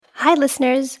Hi,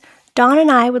 listeners. Dawn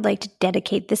and I would like to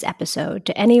dedicate this episode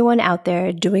to anyone out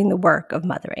there doing the work of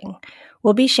mothering.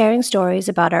 We'll be sharing stories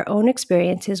about our own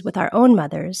experiences with our own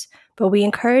mothers, but we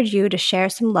encourage you to share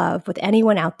some love with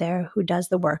anyone out there who does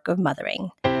the work of mothering.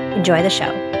 Enjoy the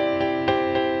show.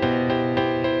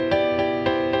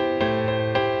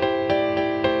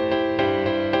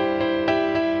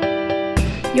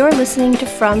 You're listening to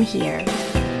From Here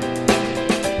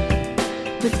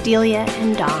with Delia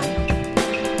and Dawn.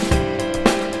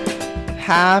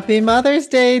 Happy Mother's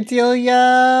Day,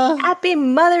 Delia. Happy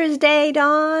Mother's Day,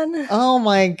 Dawn. Oh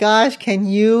my gosh. Can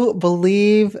you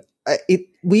believe it?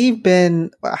 We've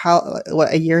been,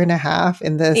 a year and a half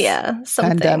in this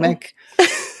pandemic.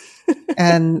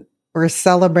 And we're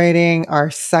celebrating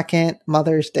our second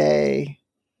Mother's Day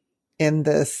in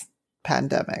this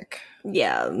pandemic.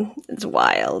 Yeah, it's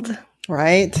wild.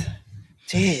 Right?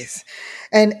 Jeez.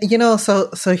 And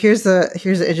so here's the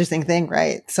interesting thing,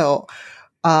 right? So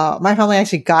my family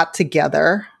actually got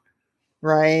together,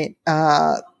 right?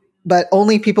 But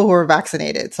only people who were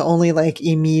vaccinated. So only like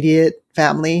immediate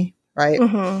family, right?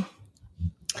 Mm-hmm.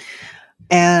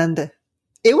 And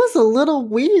it was a little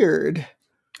weird.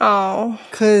 Oh.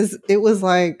 Because it was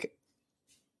like,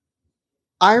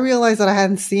 I realized that I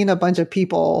hadn't seen a bunch of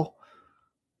people,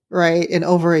 right, in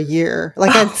over a year.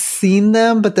 Like I'd seen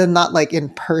them, but then not like in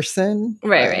person.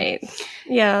 Right.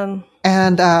 Yeah.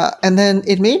 And then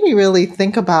it made me really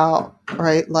think about,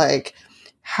 right, like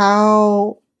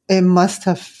how it must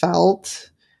have felt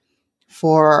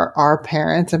for our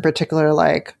parents, in particular,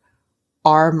 like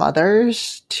our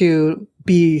mothers, to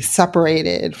be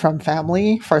separated from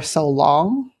family for so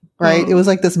long, right? It was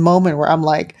like this moment where I'm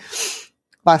like,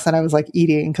 last night I was like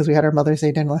eating because we had our Mother's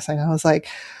Day dinner last night. And I was like,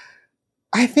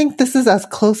 I think this is as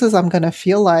close as I'm going to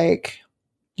feel like,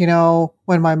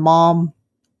 when my mom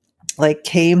like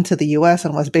came to the US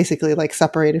and was basically like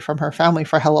separated from her family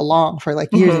for hella long, for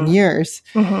like years and years.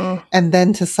 Mm-hmm. And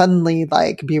then to suddenly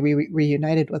like be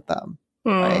reunited with them.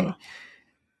 Right.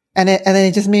 And then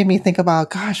it just made me think about,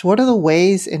 gosh, what are the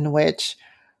ways in which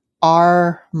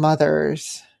our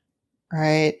mothers,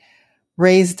 right,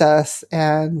 raised us,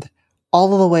 and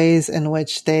all of the ways in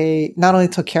which they not only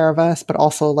took care of us, but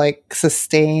also like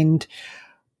sustained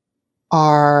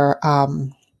our,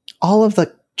 all of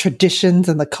the traditions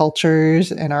and the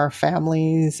cultures in our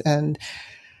families, and,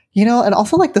 and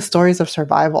also like the stories of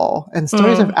survival and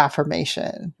stories of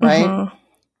affirmation. Right. Mm-hmm.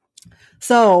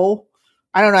 So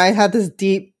I don't know. I had this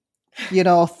deep,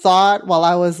 thought while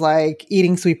I was like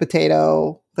eating sweet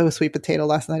potato. There was sweet potato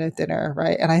last night at dinner,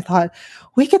 right? And I thought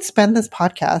we could spend this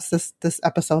podcast, this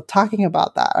episode, talking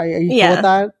about that. Are you cool with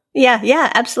that?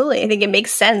 Yeah, absolutely. I think it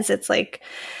makes sense. It's like,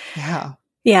 yeah.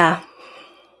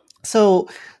 So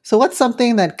what's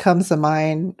something that comes to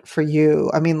mind for you?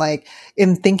 I mean, like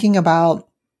in thinking about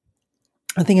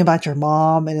your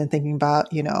mom, and then thinking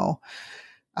about,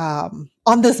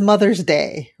 on this Mother's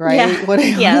Day, right? Yeah. What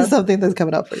is something that's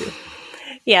coming up for you?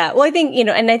 Yeah. Well, I think,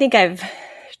 and I think I've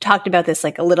talked about this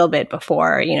like a little bit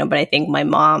before, but I think my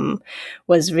mom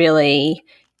was really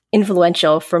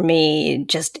influential for me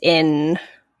just in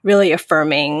really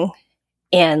affirming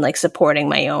and like supporting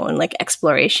my own like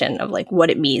exploration of like what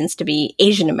it means to be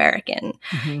Asian American,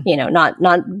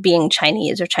 not being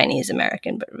Chinese or Chinese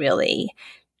American, but really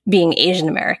being Asian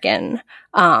American.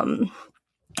 And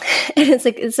it's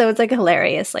like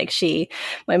hilarious. Like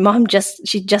my mom just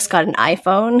got an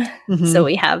iPhone. Mm-hmm. So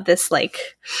we have this like,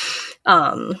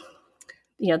 the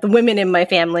women in my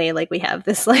family, like we have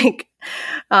this like,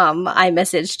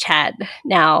 iMessage chat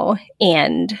now,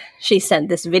 and she sent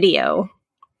this video,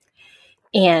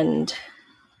 and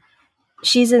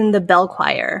she's in the bell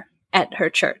choir at her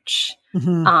church.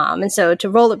 Mm-hmm. And so to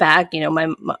roll it back,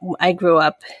 I grew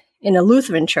up in a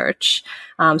Lutheran church.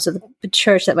 So the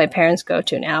church that my parents go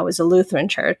to now is a Lutheran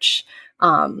church.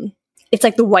 It's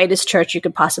like the whitest church you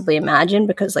could possibly imagine,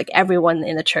 because like everyone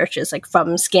in the church is like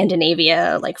from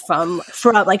Scandinavia, like from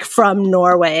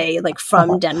Norway, like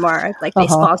from Denmark, like they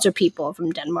sponsor people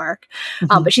from Denmark.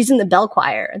 Mm-hmm. But she's in the bell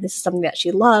choir, and this is something that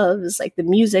she loves, like the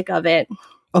music of it.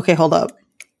 Okay, hold up.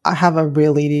 I have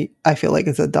I feel like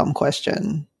it's a dumb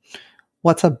question.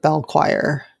 What's a bell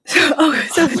choir?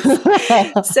 So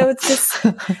it's just,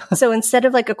 so instead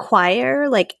of like a choir,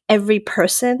 like every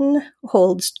person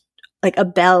holds like a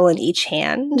bell in each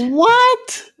hand.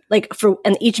 What?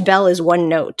 And each bell is one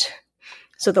note.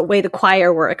 So the way the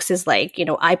choir works is like,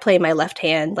 I play my left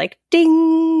hand like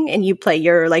ding, and you play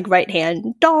your like right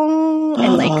hand dong,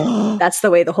 and like that's the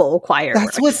way the whole choir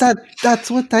works. That's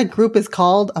what that group is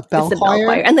called, a bell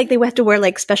choir. And like they have to wear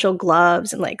like special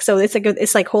gloves, and like so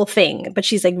it's like whole thing. But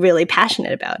she's like really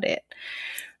passionate about it,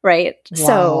 right?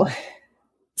 Wow.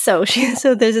 So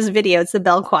so there's this video, it's the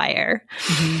bell choir.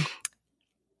 Mhm.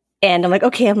 And I'm like,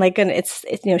 okay, I'm like, it's,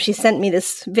 she sent me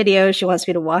this video. She wants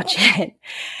me to watch it.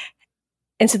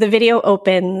 And so the video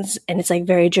opens and it's like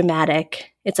very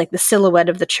dramatic. It's like the silhouette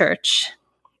of the church.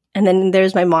 And then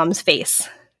there's my mom's face.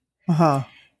 Uh-huh.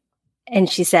 And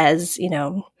she says,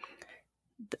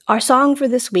 our song for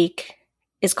this week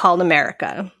is called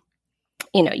America.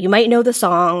 You might know the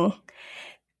song.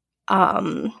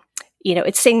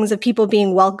 It sings of people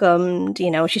being welcomed.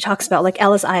 She talks about like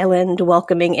Ellis Island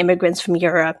welcoming immigrants from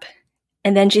Europe.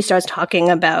 And then she starts talking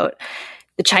about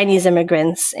the Chinese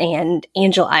immigrants and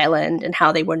Angel Island and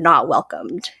how they were not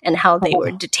welcomed and how they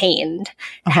were detained,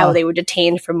 how they were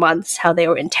detained for months, how they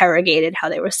were interrogated, how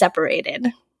they were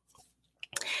separated.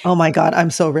 Oh my God,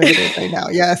 I'm so riveted right now.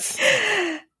 Yes.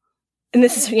 And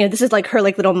this is like her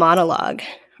like little monologue,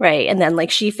 right? And then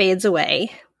like she fades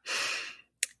away.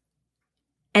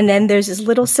 And then there's this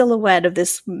little silhouette of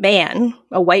this man,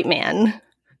 a white man,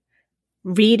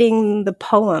 reading the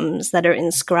poems that are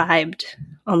inscribed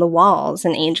on the walls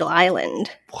in Angel Island.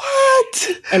 What?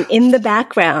 And in the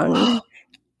background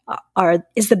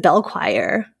is the bell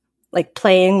choir, like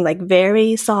playing like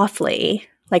very softly,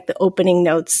 like the opening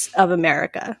notes of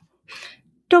America.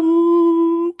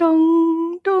 Dong,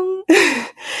 dong, dong.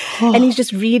 And he's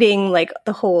just reading like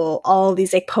all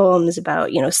these like poems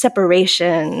about,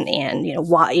 separation and,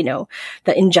 why,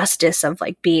 the injustice of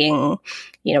like being,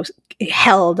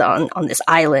 held on this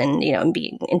island, and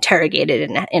being interrogated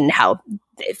and how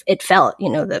it felt,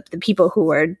 the people who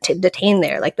were detained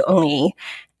there, like the only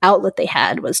outlet they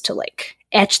had was to like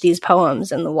etch these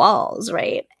poems in the walls.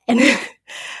 Right. And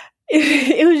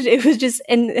it was just,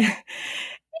 and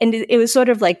it was sort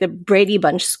of like the Brady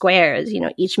Bunch squares,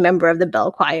 each member of the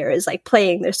bell choir is like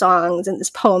playing their songs and this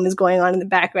poem is going on in the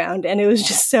background. And it was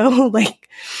just so like,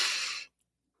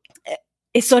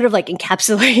 it sort of like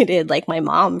encapsulated like my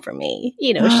mom for me.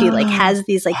 She like has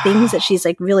these like things that she's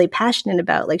like really passionate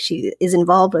about. Like she is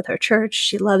involved with her church.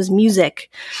 She loves music.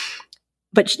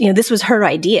 But, this was her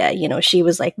idea. She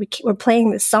was like, we're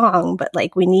playing this song, but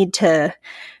like we need to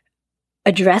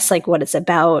address like what it's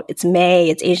about. It's May,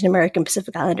 it's Asian American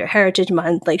Pacific Islander Heritage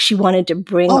Month. Like she wanted to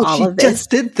bring all of this. She just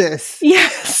did this.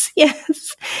 Yes.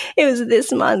 It was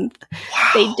this month.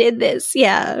 Wow. They did this.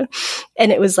 Yeah.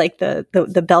 And it was like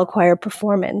the bell choir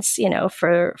performance,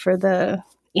 for the,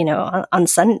 on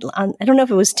Sunday, I don't know if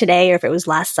it was today or if it was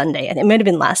last Sunday. It might have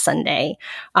been last Sunday.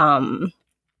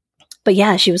 But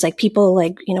yeah, she was like, people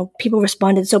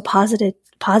responded so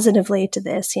positively to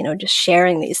this, just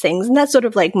sharing these things. And that's sort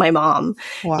of like my mom,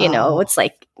 Wow. It's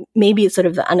like, maybe it's sort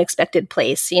of the unexpected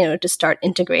place, to start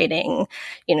integrating,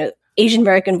 Asian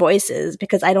American voices,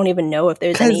 because I don't even know if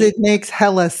there's any. Because it makes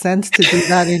hella sense to do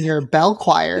that in your bell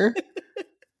choir.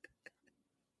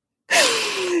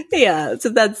 Yeah. So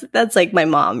that's like my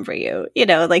mom for you,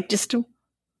 like just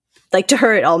like to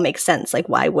her, it all makes sense. Like,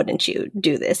 why wouldn't you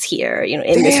do this here, in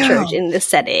this church, in this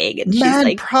setting? And she's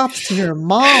like, props to your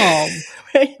mom.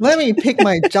 Right? Let me pick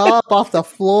my jaw up off the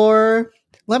floor.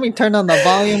 Let me turn on the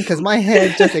volume because my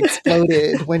head just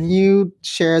exploded when you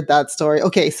shared that story.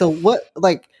 Okay, so what,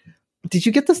 like, did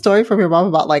you get the story from your mom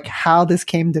about like how this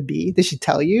came to be? Did she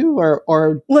tell you or?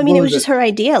 Well, I mean, it was just her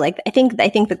idea. Like, I think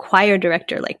the choir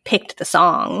director like picked the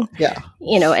song. Yeah.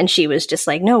 And she was just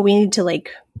like, no, we need to like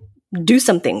do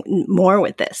something more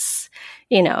with this.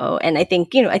 And I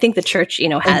think the church,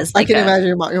 has. I can imagine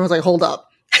your mom was like, hold up.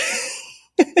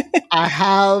 I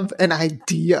have an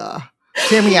idea.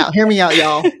 Hear me out,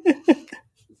 y'all.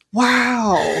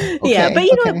 Wow. Okay, yeah,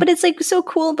 but but it's like so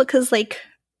cool because like,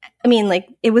 I mean, like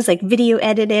it was like video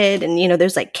edited, and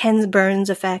there's like Ken Burns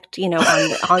effect,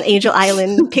 on Angel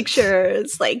Island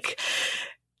pictures, like.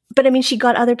 But I mean, she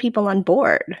got other people on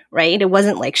board, right? It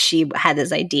wasn't like she had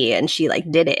this idea and she like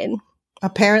did it.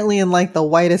 Apparently, in like the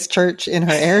whitest church in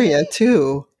her area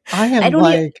too. I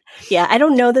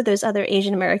don't know that there's other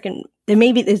Asian American. There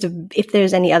may be if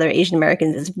there's any other Asian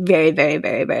Americans, it's very, very,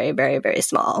 very, very, very, very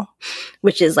small,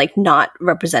 which is like not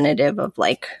representative of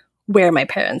like where my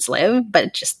parents live,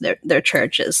 but just their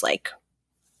church is like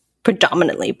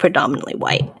predominantly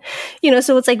white,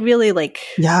 so it's like really like,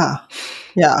 yeah.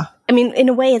 I mean, in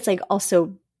a way it's like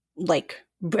also like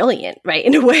brilliant, right?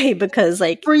 In a way, because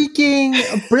like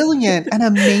freaking brilliant and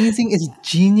amazing. It's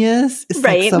genius. It's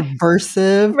right. Like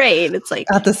subversive. Right. It's like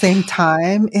at the same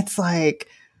time, it's like,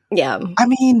 yeah. I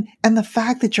mean, and the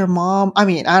fact that your mom, I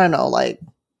mean, I don't know, like,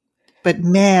 but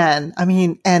man, I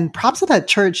mean, and props to that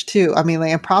church too. I mean,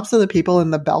 like, and props to the people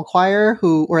in the bell choir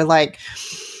who were like,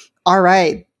 all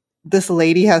right, this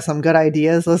lady has some good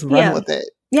ideas. Let's run with it.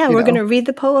 Yeah, we're going to read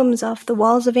the poems off the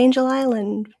walls of Angel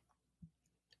Island.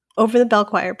 over the bell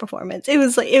choir performance. It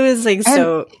was like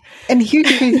so. And here's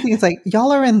the crazy thing: is like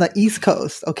y'all are in the East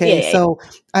Coast, okay? Yeah. So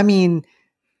I mean,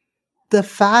 the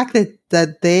fact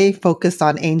that they focused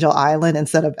on Angel Island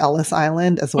instead of Ellis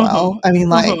Island as well. I mean,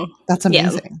 like that's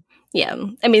amazing. Yeah.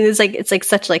 I mean, it's like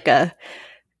such like a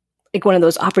like one of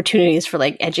those opportunities for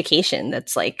like education.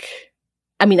 That's like,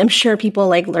 I mean, I'm sure people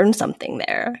like learn something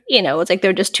there. You know, it's like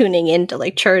they're just tuning into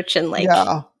like church and like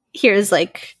here's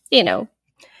like, you know,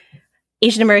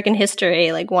 Asian American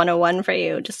history like 101 for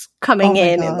you, just coming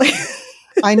in. And, like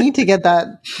I need to get that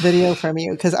video from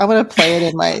you because I'm going to play it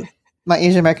in my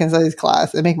Asian American Studies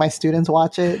class and make my students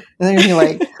watch it. And they're going to be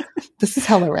like, this is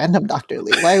hella random, Dr.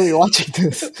 Lee. Why are we watching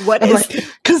this? What is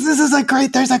because this is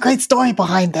there's a great story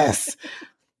behind this.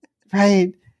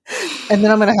 Right. And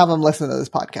then I'm going to have them listen to this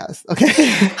podcast. Okay.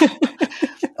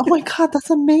 Oh my God, that's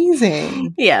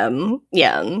amazing. Yeah.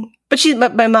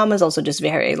 But my mom was also just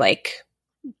very like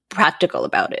practical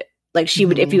about it. Like she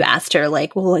would, if you asked her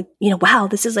like, well, like, you know, wow,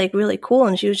 this is like really cool.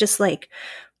 And she was just like,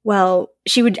 well,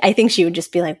 I think she would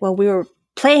just be like, well, we were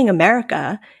playing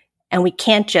America and we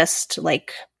can't just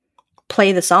like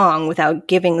play the song without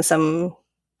giving some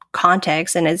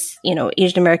context. And as, you know,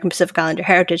 Asian American Pacific Islander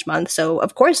Heritage Month. So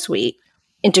of course we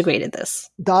integrated this.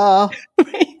 Duh.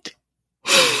 Right.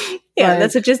 Yeah.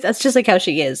 Right. That's just like how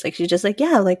she is. Like, she's just like,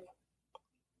 yeah, like.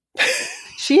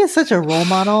 She is such a role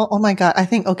model. Oh my God. I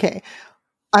think, okay.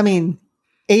 I mean,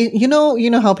 you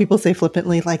know how people say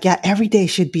flippantly, like, yeah, every day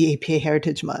should be APA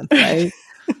Heritage Month, right?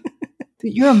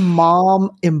 Your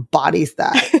mom embodies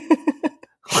that.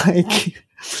 Like,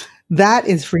 that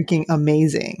is freaking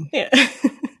amazing. Yeah.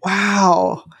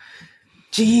 Wow.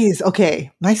 Jeez.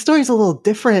 Okay. My story's a little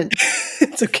different.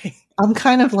 It's okay. I'm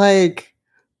kind of like,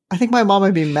 I think my mom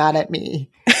would be mad at me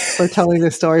for telling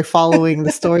this story following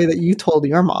the story that you told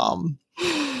your mom.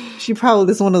 She probably,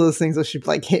 this is one of those things that she'd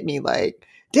like hit me like,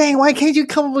 dang, why can't you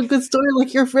come up with a good story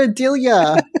like your friend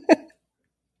Delia?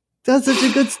 That's such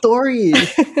a good story.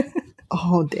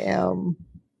 Oh, damn.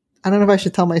 I don't know if I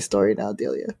should tell my story now,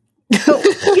 Delia. You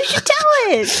should tell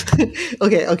it.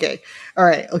 Okay. All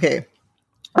right. Okay,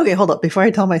 hold up. Before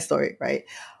I tell my story, right?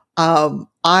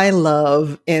 I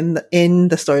love in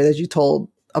the story that you told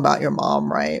about your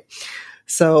mom, right?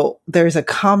 So there's a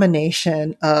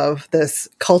combination of this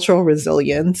cultural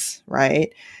resilience,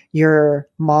 right? Your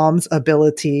mom's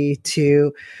ability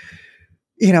to,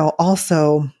 you know,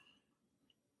 also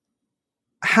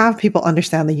have people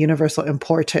understand the universal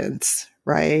importance,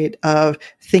 right, of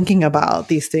thinking about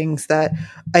these things that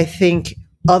I think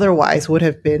otherwise would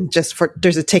have been just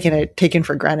there's a taken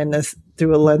for grantedness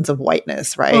through a lens of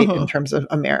whiteness, right? In terms of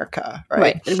America,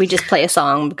 right? We just play a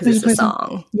song because it's a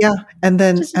song. Yeah. And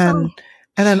then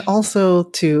and then also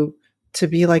to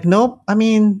be like, nope, I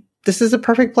mean, this is a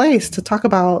perfect place to talk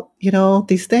about, you know,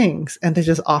 these things and to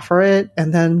just offer it.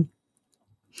 And then,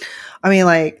 I mean,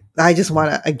 like, I just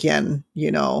want to, again,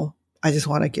 you know, I just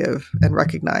want to give and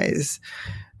recognize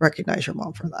your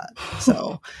mom for that.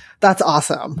 So that's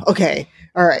awesome. Okay.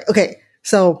 All right. Okay.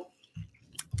 So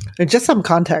just some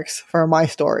context for my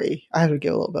story. I have to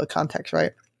give a little bit of context,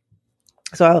 right?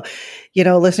 So, you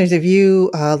know, listeners, if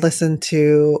you listen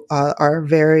to our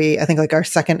I think like our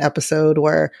second episode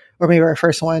or maybe our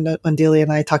first one when Delia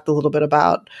and I talked a little bit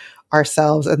about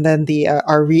ourselves, and then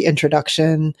our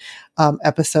reintroduction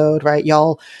episode, right?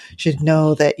 Y'all should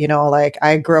know that, you know, like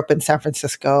I grew up in San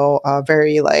Francisco,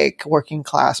 very like working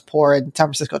class, poor in San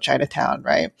Francisco, Chinatown,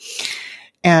 right?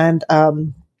 And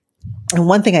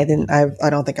one thing I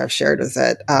don't think I've shared is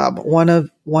that one of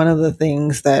the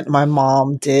things that my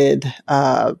mom did,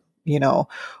 you know,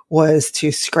 was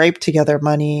to scrape together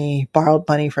money, borrowed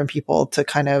money from people to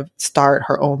kind of start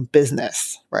her own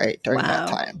business, right, during that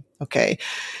time. Okay.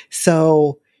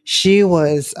 So she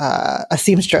was a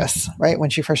seamstress, right, when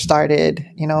she first started,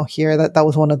 you know, here, that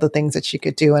was one of the things that she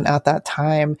could do. And at that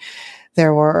time,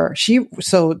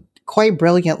 quite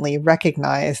brilliantly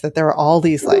recognized that there were all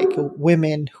these like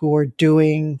women who were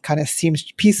doing kind of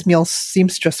piecemeal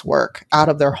seamstress work out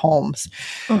of their homes,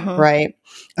 right?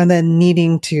 And then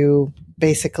needing to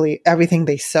basically everything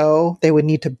they sew, they would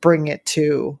need to bring it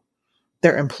to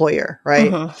their employer,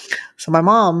 right? So my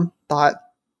mom thought,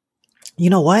 you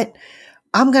know what?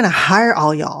 I'm going to hire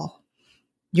all y'all.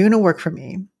 You're going to work for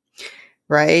me,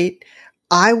 right?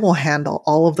 I will handle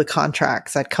all of the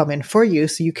contracts that come in for you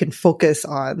so you can focus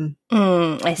on,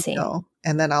 I see. You know,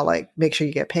 and then I'll like make sure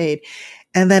you get paid.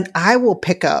 And then I will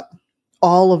pick up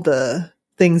all of the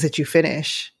things that you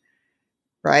finish,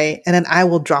 right? And then I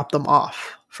will drop them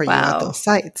off for you at those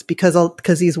sites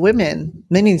because these women,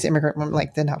 many of these immigrant women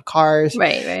like didn't have cars.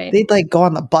 Right. They'd like go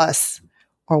on the bus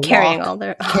or carrying walk all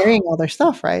their carrying all their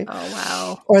stuff, right? Oh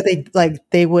wow. Or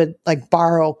they would like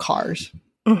borrow cars.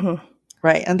 Mm-hmm.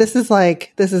 Right. And this is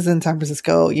in San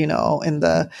Francisco, you know, in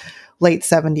the late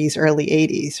 70s, early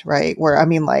 80s, right? Where I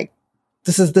mean, like,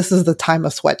 this is the time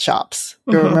of sweatshops.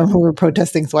 You remember we were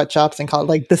protesting sweatshops and called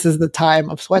like this is the time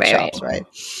of sweatshops, right?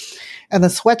 And the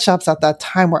sweatshops at that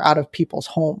time were out of people's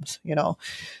homes, you know.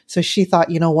 So she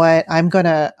thought, you know what,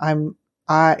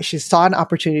 she saw an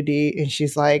opportunity and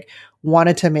she's like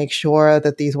wanted to make sure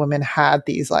that these women had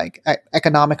these like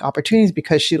economic opportunities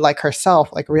because she like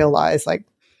herself like realized like,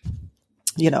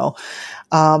 you know,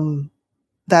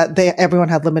 that everyone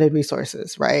had limited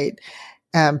resources, right?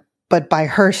 But by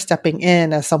her stepping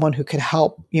in as someone who could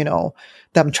help, you know,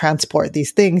 them transport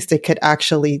these things, they could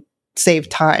actually save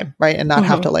time, right? And not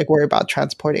have to like worry about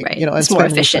transporting, you know, and it's more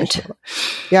efficient.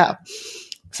 Yeah.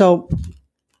 So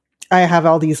I have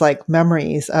all these like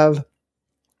memories of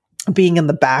being in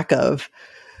the back of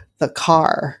the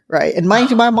car, right? And mind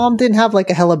you, my mom didn't have like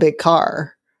a hella big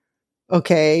car.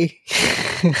 Okay.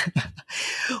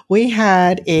 We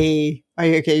had are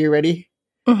you ready?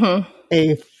 Mm-hmm.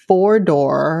 A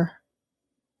 4-door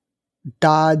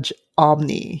Dodge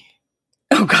Omni.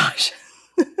 Oh gosh.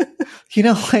 You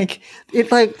know, like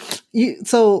it like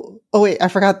so oh wait, I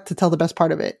forgot to tell the best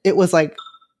part of it. It was like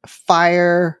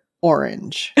fire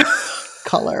orange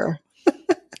color.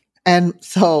 And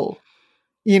so,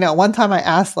 you know, one time I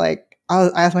asked I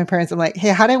asked my parents, I'm like, hey,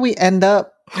 how did we end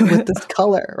up with this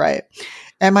color, right?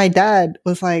 And my dad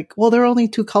was like, well, there are only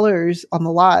 2 colors on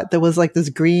the lot. There was like this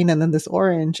green and then this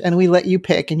orange. And we let you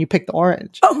pick and you picked the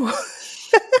orange. Oh.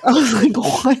 I was like,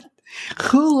 what?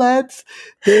 Who lets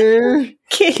their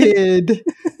kid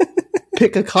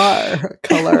pick a car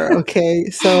color? Okay.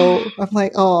 So I'm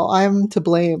like, oh, I'm to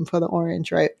blame for the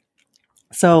orange, right?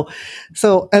 So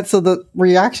the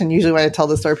reaction usually when I tell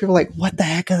this story, people are like, what the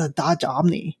heck is a Dodge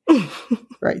Omni?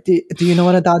 Right. Do you know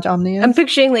what a Dodge Omni is? I'm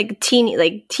picturing like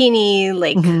teeny,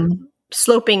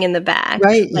 sloping in the back.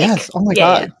 Right. Like, yes. Oh my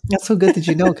God. Yeah. That's so good that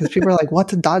you know, because people are like,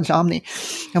 what's a Dodge Omni?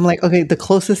 I'm like, okay, the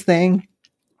closest thing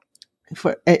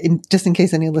just in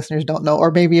case any listeners don't know,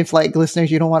 or maybe if like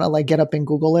listeners, you don't want to like get up and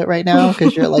Google it right now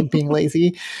because you're like being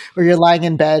lazy or you're lying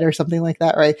in bed or something like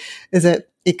that. Right.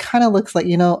 It kind of looks like,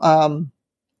 you know,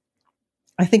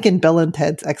 I think in Bill and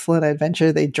Ted's Excellent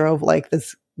Adventure, they drove like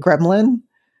this gremlin.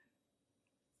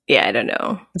 Yeah, I don't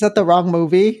know. Is that the wrong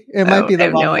movie? It might be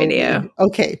the wrong movie. Idea.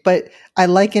 Okay, but I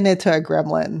liken it to a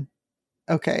gremlin.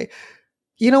 Okay.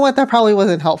 You know what? That probably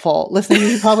wasn't helpful. Listening, you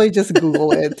should probably just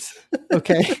Google it.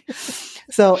 Okay.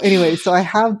 So anyway, so I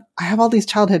have all these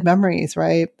childhood memories,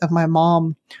 right, of my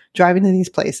mom driving to these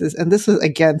places. And this was,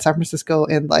 again, San Francisco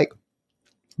in like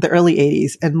the early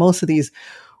 80s. And most of these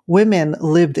women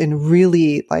lived in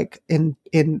really like in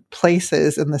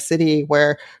places in the city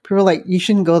where people were like, you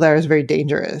shouldn't go there, it's very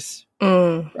dangerous.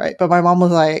 Right. But my mom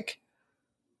was like,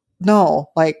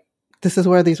 no, like this is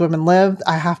where these women lived.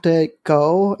 I have to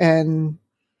go and,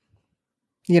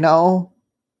 you know,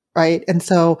 right. And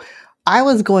so I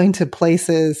was going to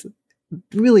places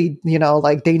really, you know,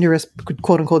 like dangerous,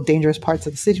 quote unquote, dangerous parts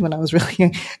of the city when I was really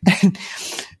young.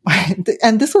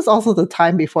 And this was also the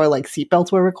time before like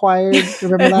seatbelts were required.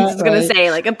 Remember that? I was going to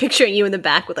say, like, I'm picturing you in the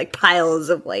back with like piles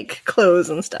of like clothes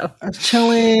and stuff. I was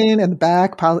chilling in the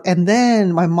back. And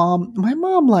then my mom,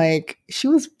 like, she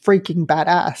was freaking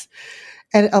badass.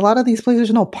 And a lot of these places,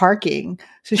 there's no parking.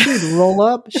 So she would roll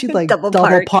up, she'd like double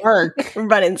park,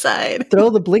 run inside, throw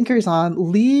the blinkers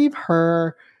on, leave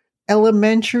her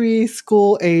elementary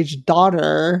school age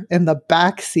daughter in the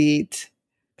back seat.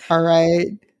 All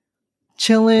right.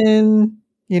 Chilling,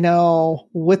 you know,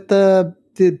 with the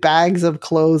bags of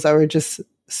clothes that were just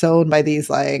sewn by these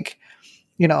like,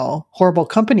 you know, horrible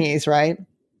companies. Right. And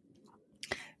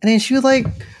then she was like,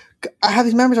 I have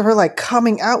these memories of her like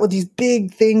coming out with these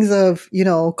big things of, you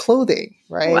know, clothing,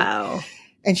 right? Wow.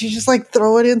 And she just like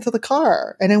throw it into the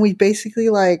car. And then we basically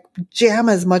like jam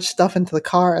as much stuff into the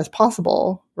car as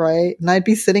possible, right? And I'd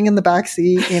be sitting in the back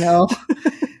seat, you know,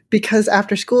 because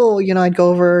after school, you know, I'd go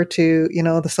over to, you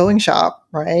know, the sewing shop,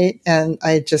 right? And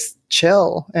I'd just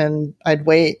chill and I'd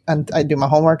wait and I'd do my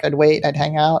homework. I'd wait, I'd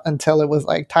hang out until it was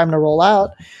like time to roll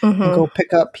out and go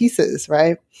pick up pieces,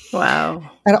 right? Wow.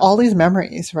 And all these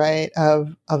memories, right,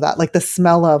 of that, like the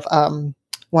smell of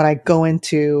when I go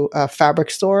into a fabric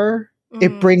store,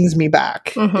 it brings me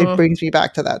back. It brings me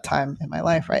back to that time in my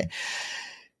life, right?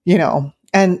 You know,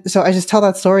 and so I just tell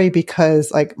that story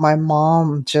because like my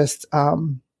mom just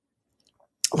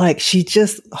like she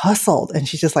just hustled and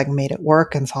she just like made it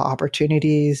work and saw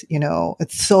opportunities, you know.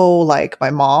 It's so like my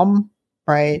mom,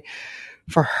 right,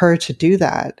 for her to do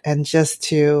that and just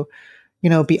to,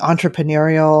 be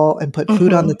entrepreneurial and put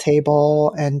food on the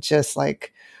table and just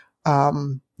like,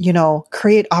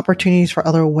 create opportunities for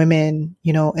other women,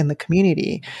 in the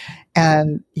community.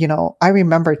 And, I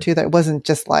remember too that it wasn't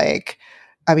just like,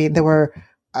 I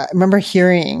remember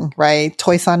hearing, right,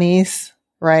 Toisanese,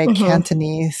 right,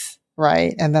 Cantonese,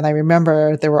 right? And then I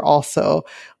remember there were also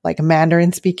like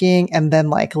Mandarin speaking. And then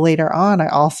like later on, I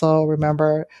also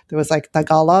remember there was like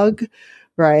Tagalog,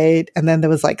 right? And then there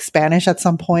was like Spanish at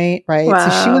some point, right? Wow.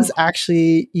 So she was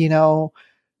actually,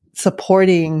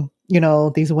 supporting,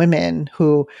 these women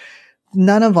who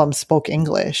none of them spoke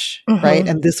English, right?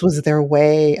 And this was their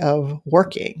way of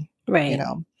working, right?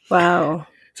 Wow.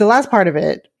 So the last part of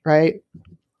it, right,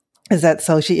 is that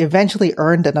so she eventually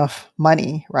earned enough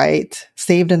money, right?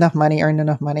 Saved enough money, earned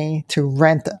enough money to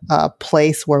rent a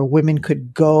place where women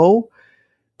could go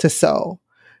to sew.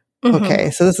 Okay,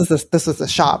 so this was the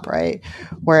shop, right?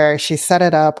 Where she set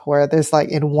it up where there's like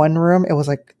in one room, it was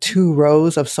like 2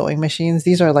 rows of sewing machines.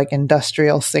 These are like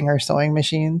industrial Singer sewing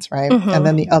machines, right? And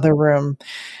then the other room,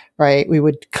 right, we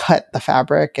would cut the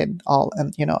fabric and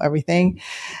everything.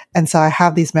 And so I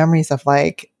have these memories of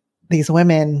like these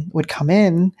women would come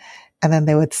in and then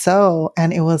they would sew.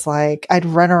 And it was like, I'd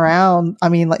run around. I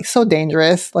mean, like so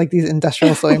dangerous, like these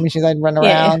industrial sewing machines. I'd run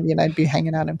around, I'd be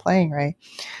hanging out and playing, right?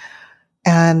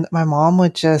 And my mom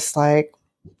would just like,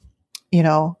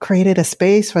 created a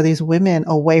space for these women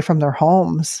away from their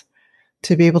homes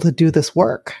to be able to do this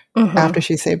work after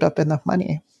she saved up enough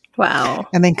money. Wow.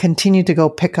 And then continue to go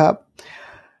pick up,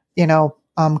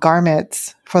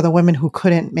 garments for the women who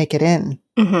couldn't make it in.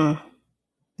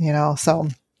 So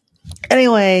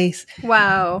anyways.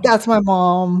 Wow. That's my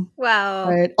mom. Wow.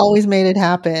 Right. Always made it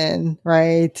happen.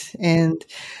 Right. And,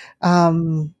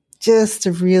 just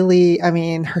really, I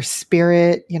mean, her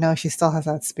spirit, she still has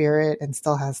that spirit and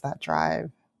still has that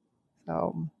drive.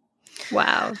 So,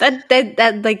 wow,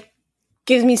 that like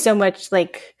gives me so much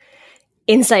like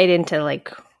insight into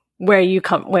like where you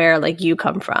come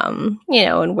from,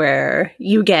 and where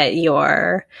you get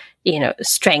your,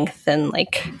 strength and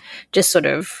like just sort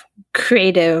of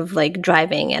creative, like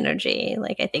driving energy.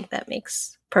 Like, I think that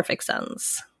makes perfect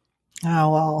sense. Oh,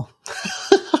 well.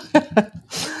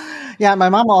 Yeah, my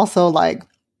mom also like,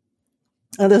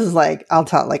 and this is like, I'll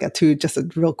tell like just a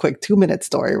real quick 2-minute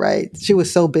story, right? She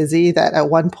was so busy that at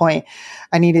one point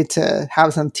I needed to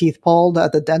have some teeth pulled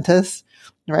at the dentist,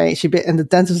 right? And the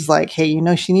dentist was like, hey,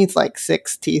 she needs like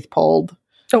 6 teeth pulled.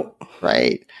 Oh.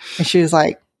 Right. And she was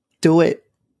like, do it.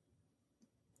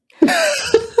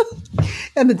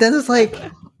 And the dentist was like,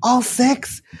 all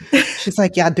 6? She's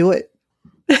like, yeah, do it.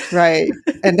 Right.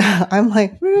 And I'm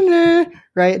like,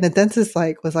 right. And the dentist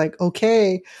was like,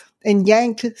 okay. And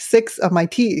yanked 6 of my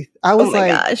teeth. I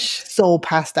was so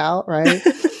passed out. Right.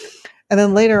 And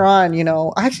then later on,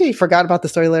 I actually forgot about the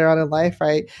story later on in life.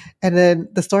 Right. And then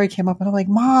the story came up and I'm like,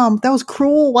 Mom, that was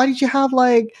cruel. Why did you have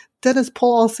like dentist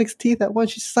pull all 6 teeth at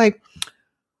once? She's just like,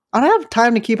 I don't have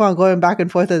time to keep on going back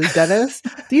and forth to the dentist.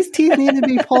 These teeth need to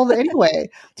be pulled anyway.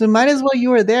 So might as well you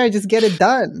were there, just get it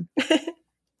done.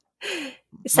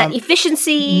 It's that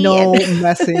efficiency. No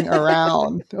messing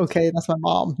around. Okay, that's my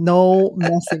mom. No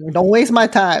messing. Don't waste my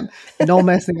time. No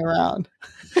messing around.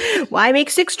 Why make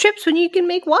 6 trips when you can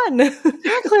make 1?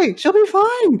 Exactly. She'll be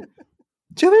fine.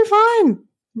 She'll be fine.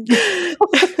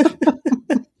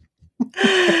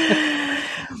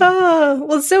 Oh,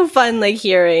 well, it's so fun, like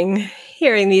hearing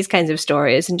these kinds of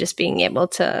stories and just being able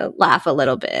to laugh a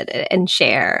little bit and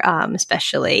share,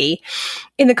 especially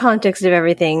in the context of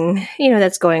everything,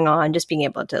 that's going on, just being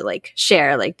able to like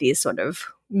share like these sort of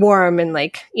warm and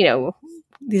like,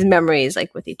 these memories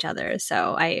like with each other.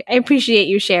 So I appreciate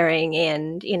you sharing.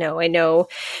 And, I know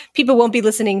people won't be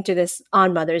listening to this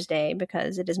on Mother's Day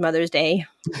because it is Mother's Day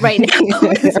right now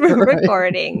as we're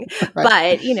recording. Right.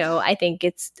 But, I think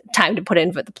it's time to put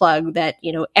in for the plug that,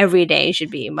 every day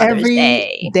should be Mother's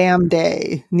Day. Every damn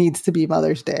day needs to be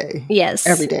Mother's Day. Yes.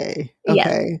 Every day.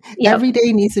 Okay. Yep. Every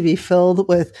day needs to be filled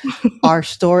with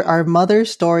our mother's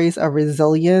stories of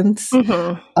resilience,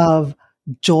 of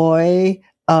joy,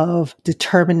 of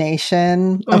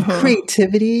determination, of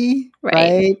creativity,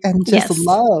 right? And just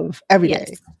love every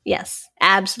day. Yes,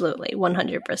 absolutely.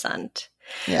 100%.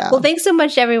 Yeah. Well, thanks so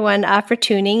much, everyone, for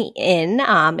tuning in.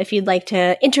 If you'd like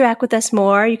to interact with us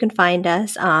more, you can find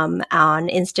us on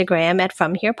Instagram at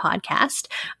From Here Podcast.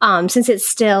 Since it's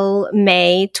still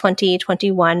May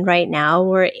 2021 right now,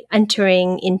 we're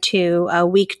entering into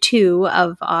week 2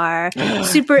 of our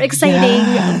super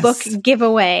exciting book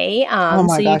giveaway. Oh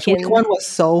my gosh, week 1 was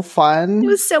so fun. It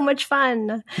was so much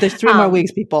fun. There's 3 more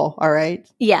weeks, people. All right.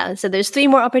 Yeah, so there's 3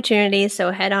 more opportunities.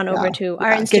 So head on over to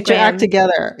our Instagram. Get your act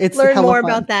together. It's learn more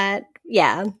about that.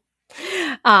 Yeah.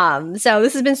 So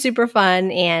this has been super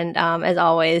fun. And as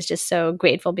always, just so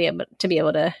grateful to be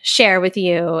able to share with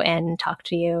you and talk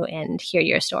to you and hear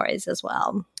your stories as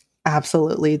well.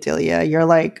 Absolutely, Delia. You're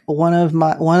like one of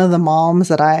the moms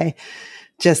that I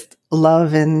just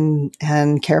love and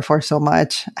care for so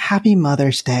much. Happy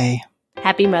Mother's Day.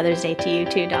 Happy Mother's Day to you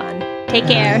too, Dawn. Take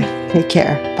care. Take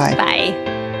care. Bye. Bye.